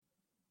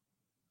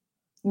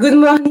Good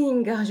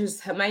morning,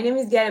 gorgeous. My name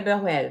is Gaia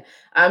Burwell.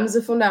 I'm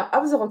the founder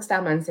of the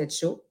Rockstar Mindset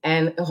Show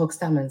and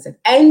Rockstar Mindset.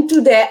 And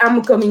today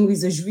I'm coming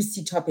with a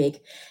juicy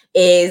topic.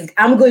 Is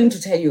I'm going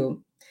to tell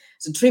you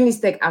the three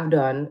mistakes I've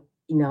done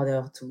in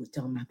order to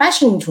turn my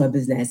passion into a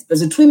business. But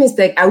the three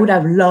mistakes I would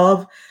have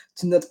loved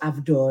to not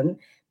have done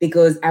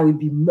because I would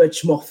be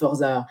much more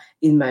further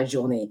in my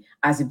journey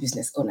as a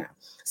business owner.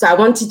 So I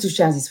wanted to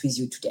share this with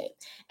you today.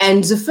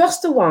 And the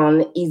first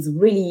one is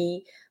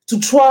really to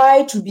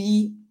try to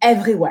be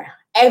everywhere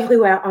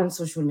on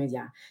social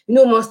media.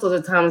 Most of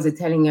the times they're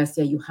telling us,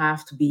 yeah, you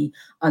have to be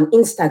on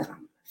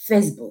Instagram,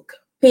 Facebook,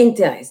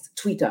 Pinterest,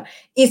 Twitter.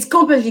 It's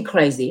completely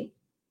crazy.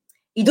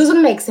 It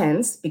doesn't make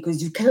sense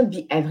because you cannot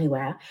be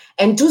everywhere.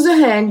 And to the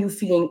end, you're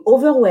feeling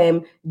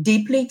overwhelmed,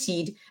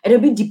 depleted, and a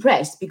bit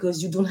depressed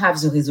because you don't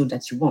have the result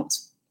that you want.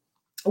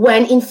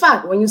 When in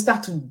fact, when you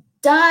start to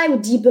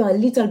dive deeper a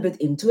little bit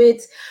into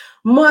it,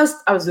 most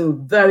of the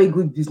very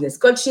good business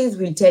coaches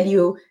will tell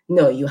you,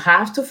 no, you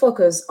have to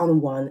focus on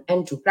one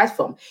and two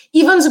platforms.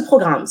 Even the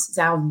programs,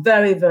 they are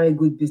very, very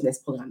good business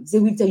programs. They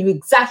will tell you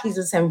exactly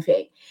the same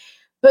thing.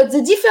 But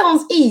the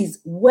difference is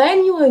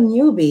when you're a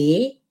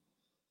newbie,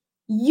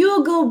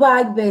 you go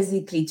back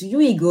basically to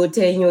your ego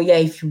telling you, yeah,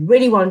 if you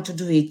really want to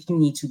do it, you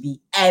need to be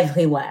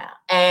everywhere.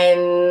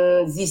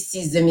 And this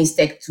is the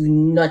mistake to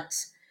not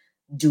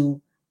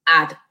do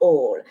at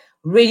all.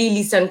 Really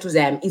listen to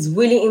them. It's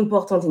really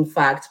important, in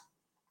fact,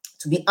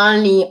 to be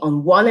only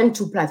on one and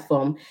two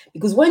platforms,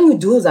 because when you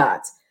do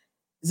that,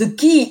 the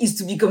key is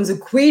to become the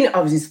queen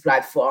of these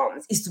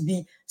platforms, is to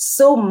be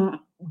so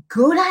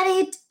good at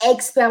it,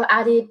 expert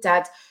at it,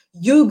 that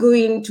you're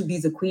going to be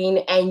the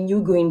queen and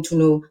you're going to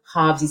know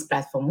how this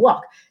platform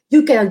work.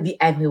 You cannot be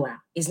everywhere.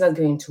 It's not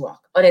going to work.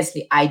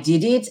 Honestly, I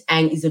did it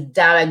and it's a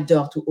direct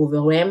door to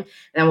overwhelm.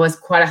 And I was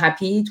quite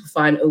happy to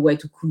find a way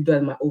to cool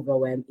down my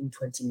overwhelm in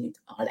 20 minutes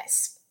or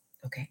less.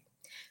 Okay.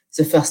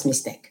 The first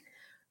mistake.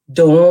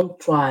 Don't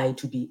try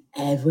to be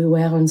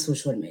everywhere on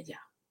social media.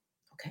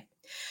 Okay.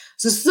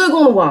 The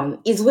second one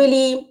is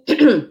really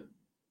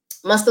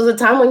most of the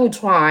time when you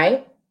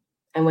try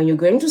and when you're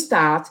going to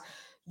start,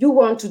 you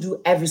want to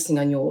do everything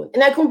on your own.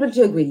 And I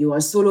completely agree. You're a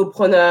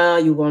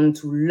solopreneur, you want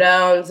to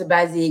learn the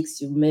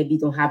basics, you maybe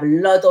don't have a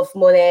lot of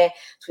money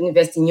to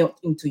invest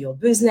into your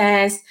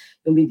business,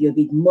 you may be a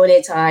bit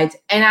money tight,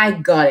 and I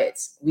got it.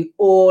 We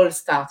all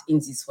start in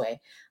this way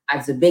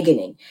at the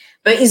beginning.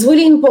 But it's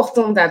really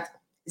important that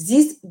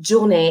this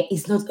journey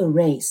is not a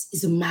race,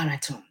 it's a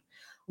marathon,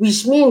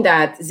 which means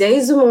that there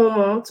is a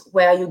moment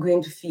where you're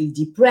going to feel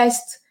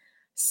depressed,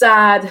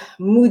 sad,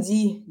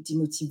 moody,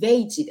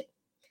 demotivated.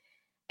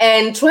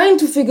 And trying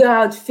to figure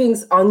out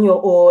things on your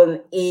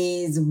own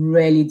is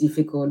really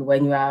difficult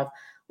when you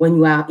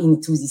are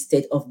into the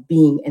state of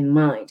being and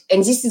mind.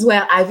 And this is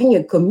where having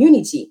a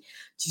community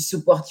to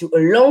support you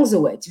along the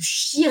way, to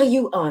cheer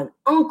you on,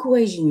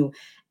 encouraging you,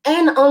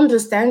 and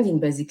understanding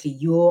basically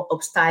your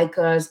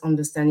obstacles,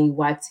 understanding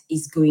what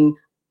is going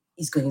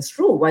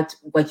through,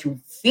 what you're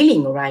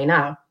feeling right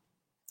now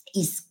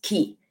is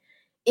key.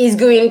 Is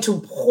going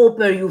to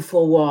propel you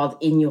forward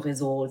in your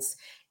results,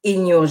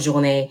 in your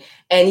journey.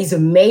 And it's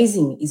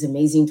amazing. It's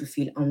amazing to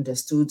feel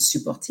understood,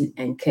 supported,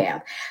 and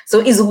cared. So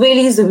it's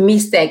really the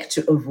mistake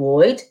to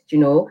avoid,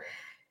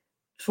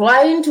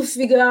 Trying to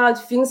figure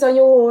out things on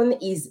your own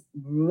is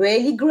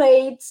really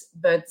great,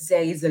 but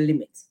there is a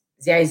limit.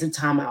 There is a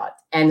timeout.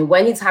 And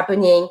when it's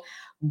happening,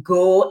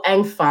 go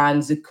and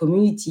find the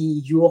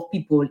community, your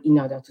people, in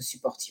order to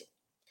support you.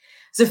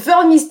 The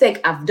third mistake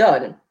I've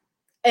done,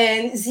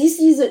 and this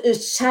is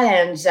a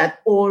challenge that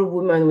all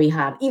women will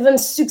have, even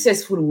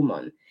successful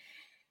women,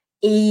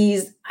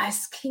 is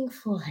asking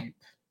for help.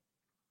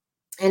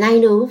 And I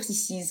know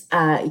this is,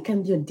 it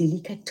can be a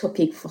delicate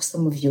topic for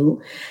some of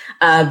you,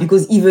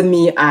 because even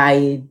me,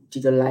 I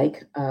don't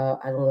like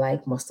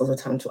most of the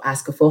time to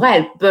ask for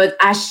help, but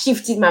I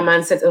shifted my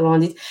mindset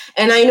around it.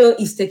 And I know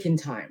it's taking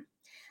time,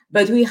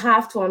 but we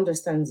have to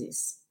understand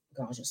this,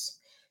 gorgeous.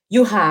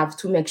 You have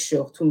to make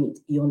sure to meet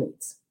your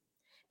needs.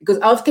 Because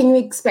how can you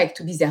expect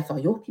to be there for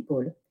your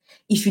people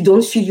if you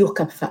don't fill your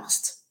cup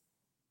first?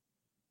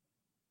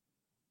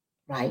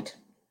 Right?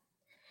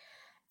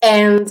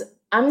 And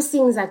I'm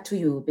saying that to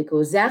you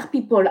because there are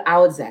people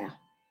out there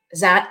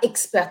that are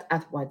expert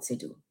at what they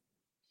do,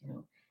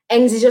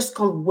 and they just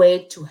can't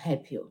wait to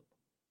help you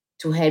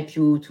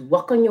to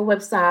work on your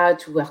website,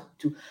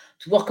 to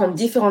work on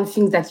different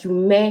things that you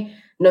may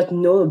not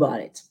know about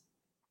it.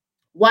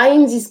 Why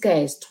in this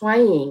case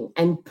trying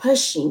and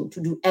pushing to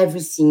do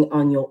everything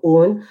on your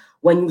own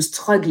when you're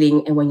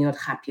struggling and when you're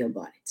not happy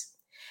about it?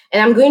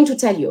 And I'm going to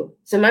tell you,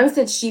 the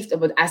mindset shift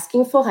about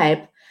asking for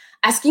help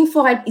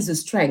is a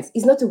strength,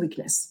 it's not a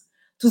weakness.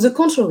 To the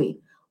contrary,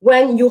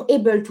 when you're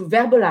able to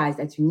verbalize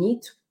that you need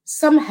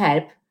some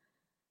help,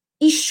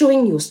 is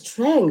showing your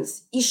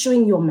strengths, is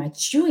showing your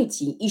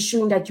maturity, is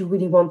showing that you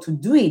really want to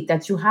do it,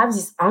 that you have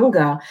this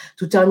hunger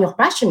to turn your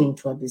passion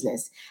into a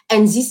business.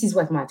 And this is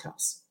what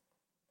matters.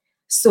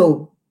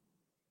 So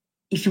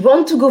if you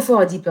want to go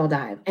for a deeper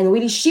dive and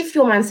really shift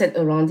your mindset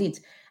around it,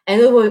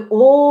 and avoid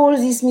all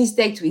these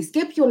mistakes to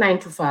escape your 9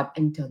 to 5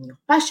 and turn your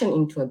passion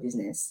into a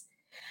business,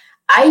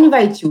 I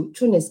invite you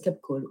to an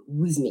escape call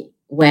with me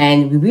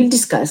when we will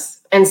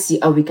discuss and see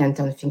how we can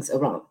turn things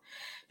around.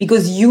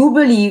 Because you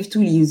believe to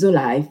live the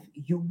life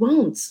you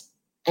want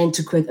and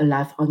to create a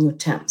life on your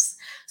terms.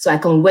 So I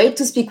can't wait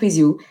to speak with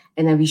you,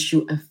 and I wish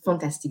you a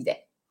fantastic day.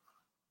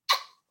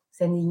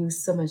 Sending you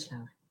so much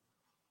love.